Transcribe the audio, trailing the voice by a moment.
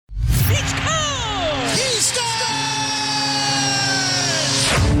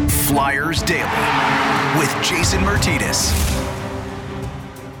Flyers Daily with Jason Martinez.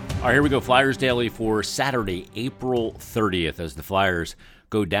 All right, here we go. Flyers Daily for Saturday, April 30th, as the Flyers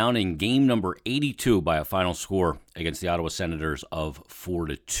go down in game number 82 by a final score against the Ottawa Senators of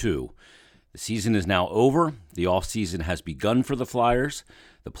 4-2. The season is now over. The offseason has begun for the Flyers.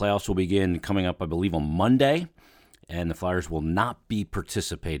 The playoffs will begin coming up, I believe, on Monday, and the Flyers will not be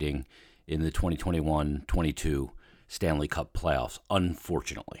participating in the 2021-22 Stanley Cup playoffs,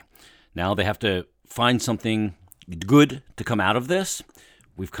 unfortunately. Now they have to find something good to come out of this.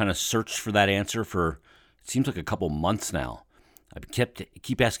 We've kind of searched for that answer for, it seems like a couple months now. I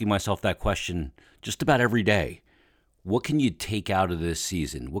keep asking myself that question just about every day. What can you take out of this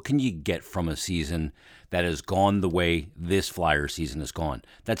season? What can you get from a season that has gone the way this Flyer season has gone?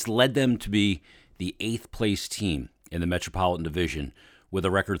 That's led them to be the 8th place team in the Metropolitan Division with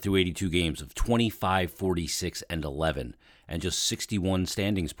a record through 82 games of 25, 46, and 11, and just 61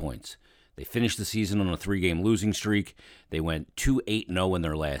 standings points. They finished the season on a 3-game losing streak. They went 2-8-0 in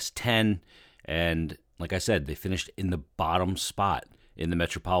their last 10, and like I said, they finished in the bottom spot in the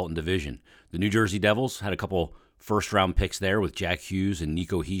Metropolitan Division. The New Jersey Devils had a couple first-round picks there with Jack Hughes and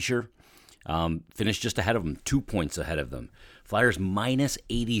Nico Hischier. Finished just ahead of them, 2 points ahead of them. Flyers minus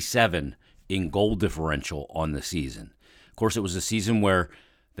 87 in goal differential on the season. Of course, it was a season where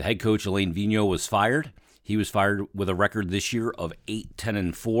the head coach, Alain Vigneault, was fired. He was fired with a record this year of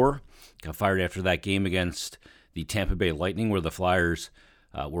 8-10-4. Got fired after that game against the Tampa Bay Lightning, where the Flyers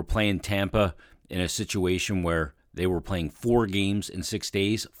were playing Tampa in a situation where they were playing 4 games in 6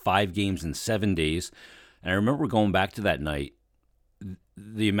 days, 5 games in 7 days. And I remember going back to that night,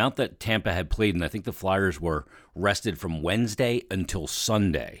 the amount that Tampa had played, and I think the Flyers were rested from Wednesday until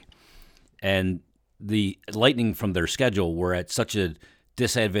Sunday. And the Lightning, from their schedule, were at such a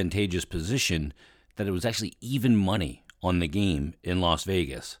disadvantageous position that it was actually even money on the game in Las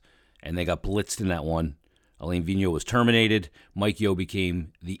Vegas. And they got blitzed in that one. Alain Vigneault was terminated. Mike Yeo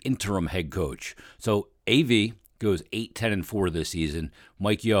became the interim head coach. So AV goes 8-10-4 this season.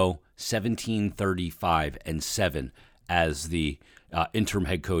 Mike Yeo 17-35-7 as the interim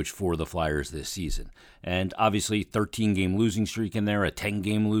head coach for the Flyers this season. And obviously 13-game losing streak in there, a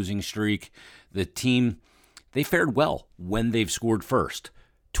 10-game losing streak. The team, they fared well when they've scored first.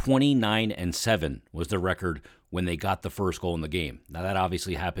 29-7 was the record when they got the first goal in the game. Now that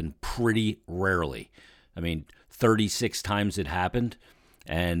obviously happened pretty rarely. I mean, 36 times it happened,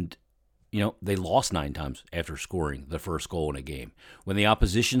 and they lost 9 times after scoring the first goal in a game. When the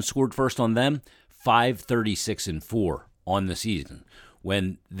opposition scored first on them, 5-36-4 on the season.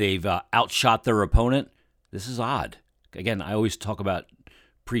 When they've outshot their opponent, this is odd. Again, I always talk about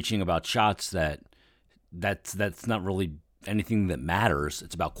preaching about shots that's not really anything that matters.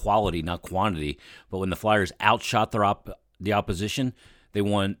 It's about quality, not quantity. But when the Flyers outshot the opposition, they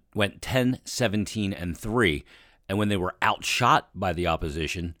went 10-17-3. And when they were outshot by the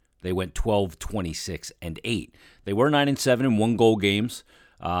opposition, they went 12-26-8. They were 9-7 in 1-goal games,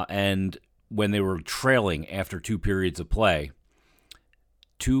 and when they were trailing after 2 periods of play,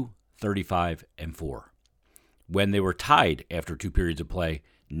 2-35-4. When they were tied after 2 periods of play,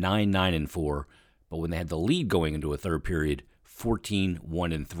 9-9-4. But when they had the lead going into a third period,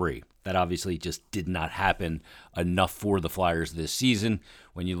 14-1-3. That obviously just did not happen enough for the Flyers this season.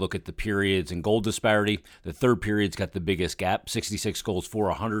 When you look at the periods and goal disparity, the third period's got the biggest gap, 66 goals for,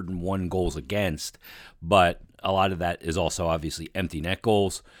 101 goals against. But a lot of that is also obviously empty net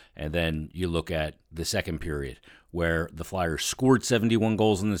goals. And then you look at the second period, where the Flyers scored 71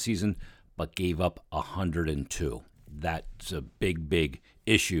 goals in the season, but gave up 102. That's a big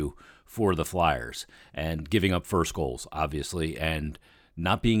issue for the Flyers. And giving up first goals, obviously, and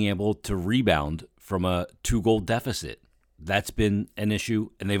not being able to rebound from a 2-goal deficit. That's been an issue,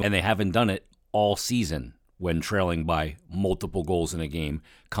 and they haven't done it all season when trailing by multiple goals in a game,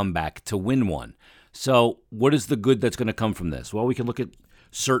 come back to win one. So what is the good that's going to come from this? Well, we can look at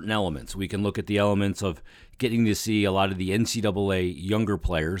certain elements. We can look at the elements of getting to see a lot of the NCAA younger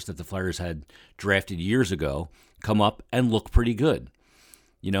players that the Flyers had drafted years ago come up and look pretty good.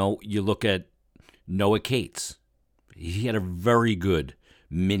 You look at Noah Cates. He had a very good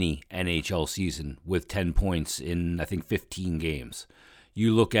mini NHL season with 10 points in, I think, 15 games.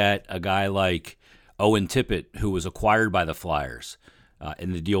 You look at a guy like Owen Tippett, who was acquired by the Flyers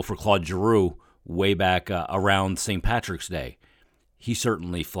in the deal for Claude Giroux way back around St. Patrick's Day. He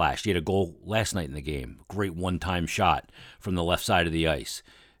certainly flashed. He had a goal last night in the game. Great one-time shot from the left side of the ice.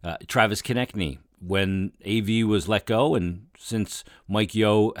 Travis Konecny, when AV was let go, and since Mike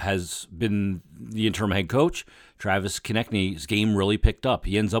Yeo has been the interim head coach, Travis Konechny's game really picked up.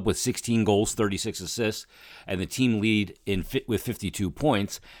 He ends up with 16 goals, 36 assists, and the team lead with 52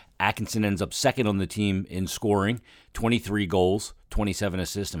 points. Atkinson ends up second on the team in scoring, 23 goals, 27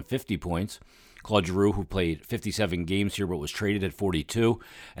 assists, and 50 points. Claude Giroux, who played 57 games here but was traded at 42.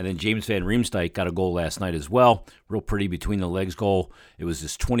 And then James Van Riemsdyk got a goal last night as well. Real pretty between-the-legs goal. It was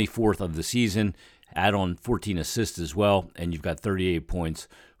his 24th of the season. Add on 14 assists as well, and you've got 38 points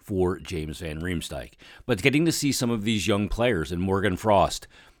for James Van Riemsdyk. But getting to see some of these young players, and Morgan Frost,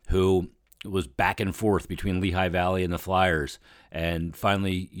 who was back and forth between Lehigh Valley and the Flyers, and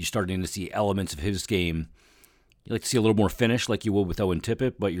finally you're starting to see elements of his game. You like to see a little more finish like you would with Owen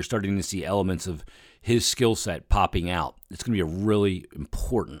Tippett, but you're starting to see elements of his skill set popping out. It's going to be a really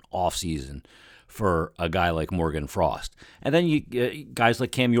important offseason for a guy like Morgan Frost. And then you guys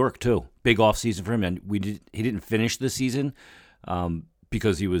like Cam York, too. Big offseason for him. And he didn't finish the season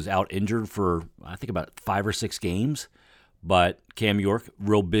because he was out injured for, I think, about 5 or 6 games. But Cam York,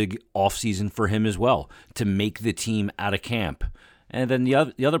 real big offseason for him as well, to make the team out of camp. And then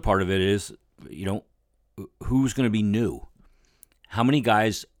the other part of it is, who's going to be new? How many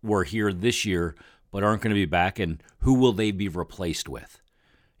guys were here this year but aren't going to be back, and who will they be replaced with?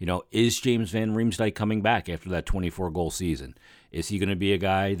 Is James Van Riemsdyk coming back after that 24-goal season? Is he going to be a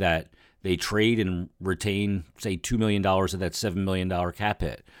guy that they trade and retain, say, $2 million of that $7 million cap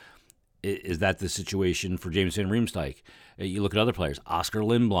hit? Is that the situation for James Van Riemsdyk? You look at other players, Oscar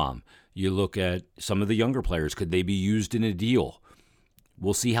Lindblom. You look at some of the younger players. Could they be used in a deal?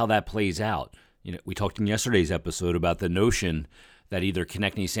 We'll see how that plays out. We talked in yesterday's episode about the notion that either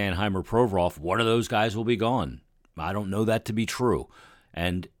Konechny, Sanheim, or Provorov, one of those guys will be gone. I don't know that to be true.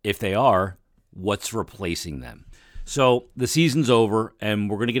 And if they are, what's replacing them? So the season's over, and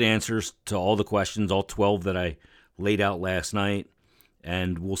we're going to get answers to all the questions, all 12 that laid out last night,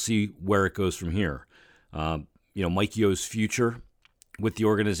 and we'll see where it goes from here. Mike Yo's future with the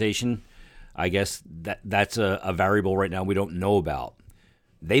organization, I guess that's a variable right now we don't know about.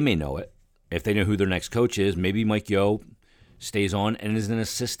 They may know it. If they know who their next coach is, maybe Mike Yeo stays on and is an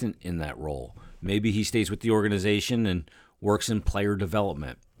assistant in that role. Maybe he stays with the organization and works in player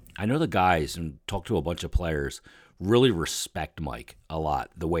development. I know the guys, and talked to a bunch of players, really respect Mike a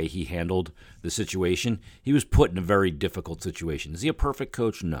lot, the way he handled the situation. He was put in a very difficult situation. Is he a perfect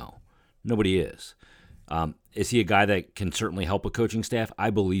coach? No. Nobody is. Is he a guy that can certainly help a coaching staff?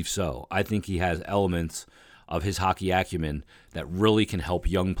 I believe so. I think he has elements of his hockey acumen that really can help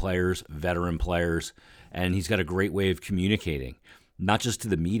young players, veteran players, and he's got a great way of communicating, not just to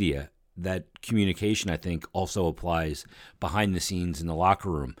the media. That communication, I think, also applies behind the scenes in the locker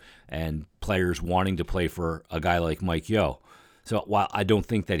room and players wanting to play for a guy like Mike Yeo. So while I don't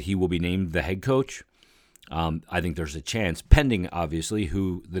think that he will be named the head coach, I think there's a chance, pending, obviously,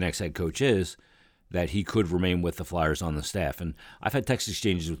 who the next head coach is, that he could remain with the Flyers on the staff. And I've had text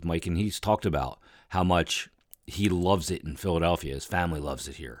exchanges with Mike, and he's talked about how much he loves it in Philadelphia. His family loves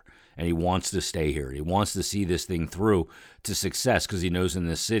it here. And he wants to stay here. He wants to see this thing through to success because he knows in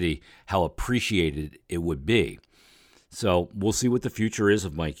this city how appreciated it would be. So we'll see what the future is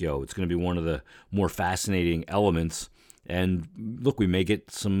of Mike Yeo. It's going to be one of the more fascinating elements. And look, we may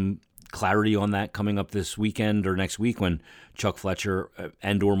get some clarity on that coming up this weekend or next week when Chuck Fletcher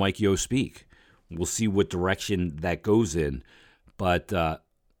and or Mike Yeo speak. We'll see what direction that goes in. But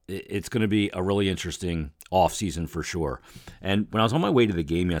it's going to be a really interesting offseason for sure. And when I was on my way to the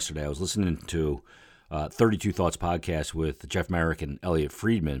game yesterday, I was listening to 32 Thoughts podcast with Jeff Marek and Elliot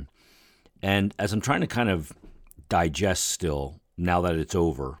Friedman. And as I'm trying to kind of digest still, now that it's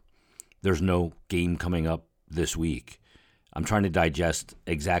over, there's no game coming up this week. I'm trying to digest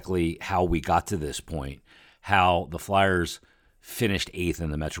exactly how we got to this point, how the Flyers finished 8th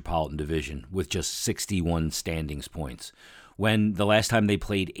in the Metropolitan Division with just 61 standings points. When the last time they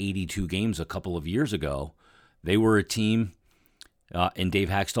played 82 games a couple of years ago, they were a team in Dave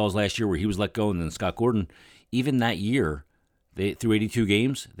Hackstall's last year where he was let go, and then Scott Gordon. Even that year, through 82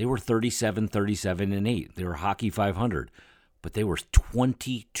 games, they were 37-8. They were hockey 500, but they were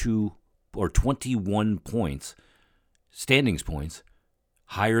 22 or 21 points, standings points,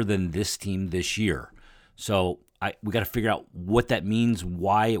 higher than this team this year. So we got to figure out what that means,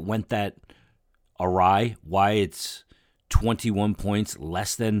 why it went that awry, why it's 21 points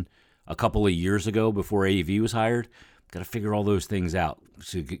less than a couple of years ago before AAV was hired. Got to figure all those things out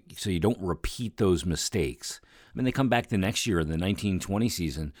so you don't repeat those mistakes. I mean, they come back the next year in the 1920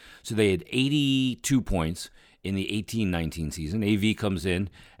 season. So they had 82 points in the 18-19 season. AV comes in,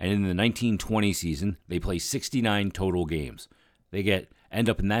 and in the 1920 season, they play 69 total games. They end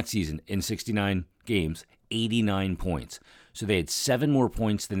up in that season in 69 games, 89 points. So they had 7 more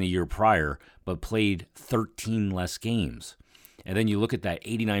points than the year prior, but played 13 less games. And then you look at that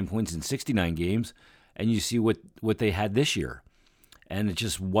 89 points in 69 games, and you see what they had this year. And it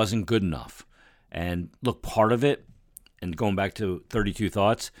just wasn't good enough. And look, part of it, and going back to 32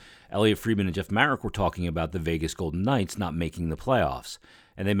 Thoughts, Elliot Friedman and Jeff Marek were talking about the Vegas Golden Knights not making the playoffs.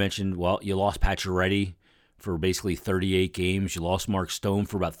 And they mentioned, well, you lost Pacioretty for basically 38 games. You lost Mark Stone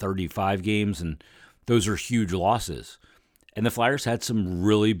for about 35 games, and those are huge losses. And the Flyers had some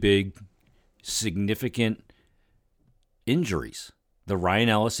really big, significant injuries. The Ryan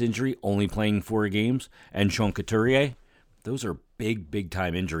Ellis injury, only playing 4 games, and Sean Couturier, those are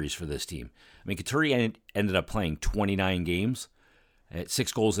big-time injuries for this team. I mean, Couturier ended up playing 29 games at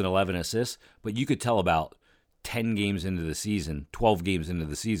 6 goals and 11 assists, but you could tell about 10 games into the season, 12 games into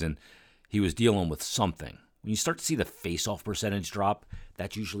the season, he was dealing with something. When you start to see the face-off percentage drop,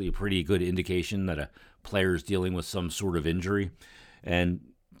 that's usually a pretty good indication that a player is dealing with some sort of injury. And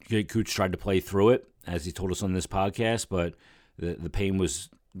Cooch tried to play through it, as he told us on this podcast, but the pain was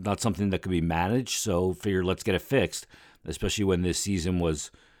not something that could be managed, so figured let's get it fixed, especially when this season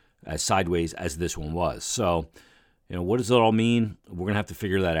was as sideways as this one was. So, what does it all mean? We're going to have to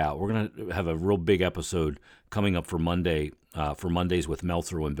figure that out. We're going to have a real big episode coming up for Monday, for Mondays with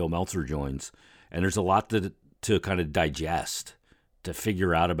Meltzer when Bill Meltzer joins. And there's a lot to kind of digest, to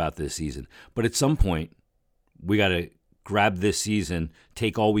figure out about this season. But at some point, we got to grab this season,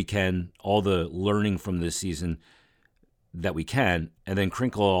 take all we can, all the learning from this season that we can, and then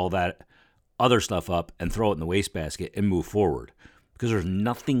crinkle all that other stuff up and throw it in the wastebasket and move forward. Because there's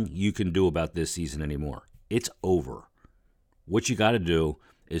nothing you can do about this season anymore. It's over. What you got to do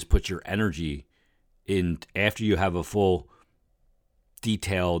is put your energy in after you have a full,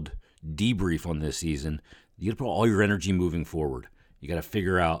 detailed debrief on this season. You got to put all your energy moving forward. You got to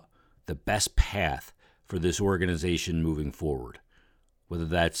figure out the best path for this organization moving forward. Whether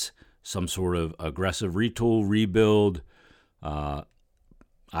that's some sort of aggressive retool, rebuild, I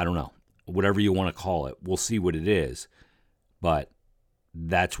don't know. Whatever you want to call it. We'll see what it is. But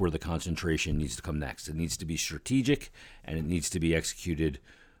that's where the concentration needs to come next. It needs to be strategic, and it needs to be executed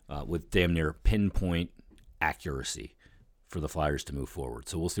with damn near pinpoint accuracy for the Flyers to move forward.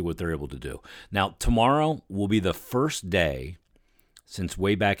 So we'll see what they're able to do. Now, tomorrow will be the first day since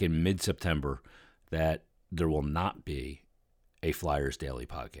way back in mid-September that there will not be a Flyers Daily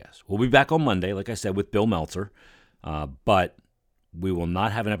podcast. We'll be back on Monday, like I said, with Bill Meltzer, but we will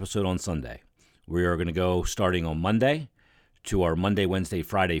not have an episode on Sunday. We are going to go starting on Monday to our Monday, Wednesday,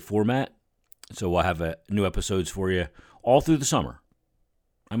 Friday format. So we'll have new episodes for you all through the summer.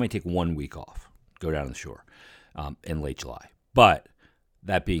 I might take 1 week off, go down to the shore in late July. But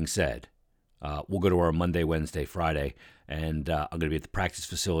that being said, we'll go to our Monday, Wednesday, Friday, and I'm going to be at the practice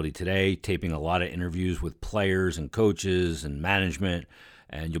facility today, taping a lot of interviews with players and coaches and management,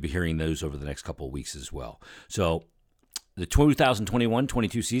 and you'll be hearing those over the next couple of weeks as well. So the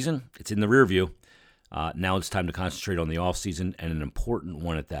 2021-22 season, it's in the rear view. Now it's time to concentrate on the offseason, and an important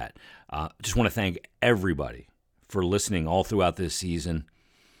one at that. Just want to thank everybody for listening all throughout this season.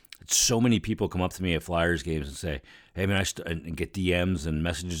 So many people come up to me at Flyers games and say, hey, man, and get DMs and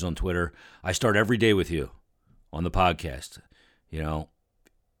messages on Twitter. I start every day with you on the podcast, and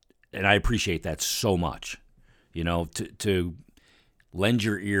I appreciate that so much, to lend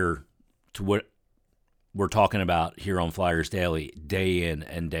your ear to what we're talking about here on Flyers Daily, day in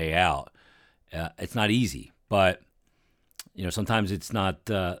and day out. It's not easy, but sometimes it's not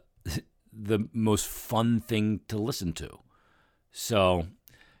the most fun thing to listen to. So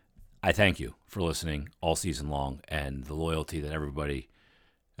I thank you for listening all season long and the loyalty that everybody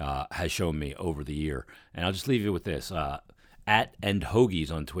has shown me over the year. And I'll just leave you with this. At End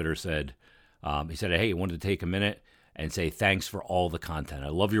Hoagies on Twitter said, he said, hey, I wanted to take a minute and say thanks for all the content. I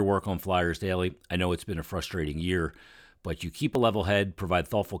love your work on Flyers Daily. I know it's been a frustrating year, but you keep a level head, provide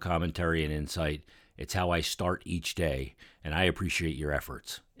thoughtful commentary and insight. It's how I start each day, and I appreciate your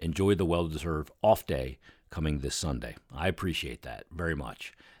efforts. Enjoy the well-deserved off day coming this Sunday. I appreciate that very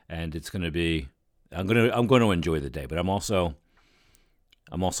much. And it's going to be, I'm going to enjoy the day, but I'm also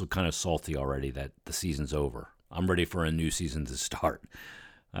kind of salty already that the season's over. I'm ready for a new season to start.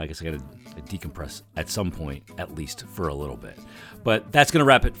 I guess I got to decompress at some point, at least for a little bit. But that's going to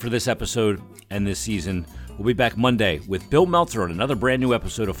wrap it for this episode and this season. We'll be back Monday with Bill Meltzer on another brand new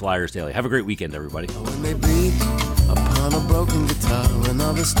episode of Flyers Daily. Have a great weekend, everybody. When they beat upon a broken guitar in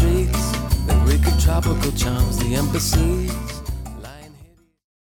all the streets, the wicked tropical charms, the embassy